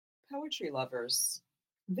Poetry lovers,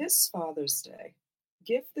 this Father's Day,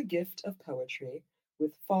 give the gift of poetry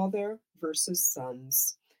with Father versus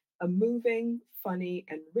Sons, a moving, funny,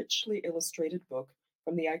 and richly illustrated book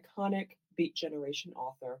from the iconic Beat Generation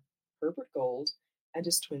author Herbert Gold and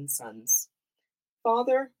his twin sons.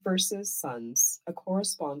 Father versus Sons, a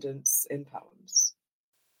correspondence in poems.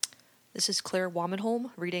 This is Claire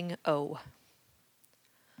Wamenholm reading O.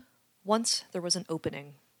 Once there was an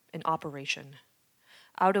opening, an operation,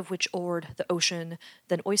 out of which oared the ocean,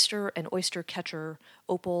 then oyster and oyster catcher,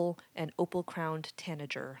 opal and opal-crowned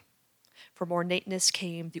tanager. From ornateness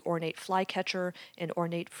came the ornate flycatcher and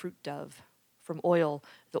ornate fruit dove. From oil,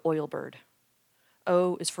 the oil bird.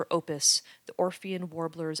 O is for opus, the Orphean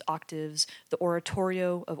warbler's octaves, the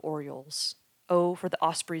oratorio of orioles. O for the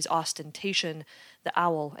osprey's ostentation, the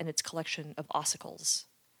owl and its collection of ossicles.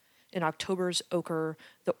 In October's ochre,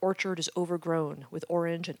 the orchard is overgrown with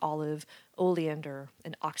orange and olive, oleander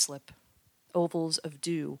and oxlip, ovals of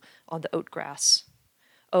dew on the oat grass.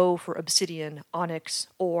 O for obsidian, onyx,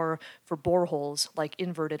 or for boreholes like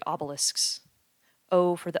inverted obelisks.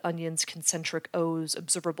 O for the onion's concentric O's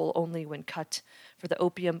observable only when cut, for the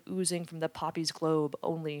opium oozing from the poppy's globe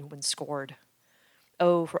only when scored.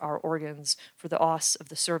 O for our organs, for the os of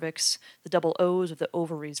the cervix, the double O's of the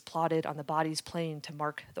ovaries plotted on the body's plane to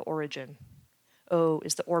mark the origin. O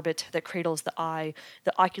is the orbit that cradles the eye,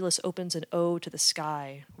 the oculus opens an O to the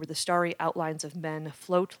sky, where the starry outlines of men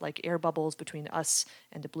float like air bubbles between us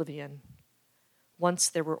and oblivion. Once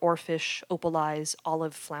there were oarfish, opal eyes,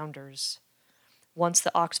 olive flounders. Once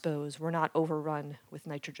the oxbows were not overrun with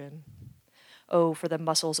nitrogen. O for the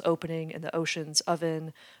muscles opening in the ocean's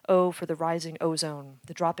oven. O for the rising ozone,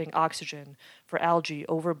 the dropping oxygen, for algae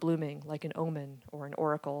overblooming like an omen or an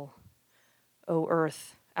oracle. O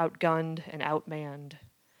earth, outgunned and outmanned.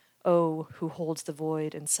 O who holds the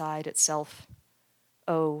void inside itself.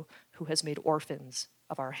 O who has made orphans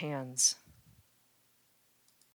of our hands.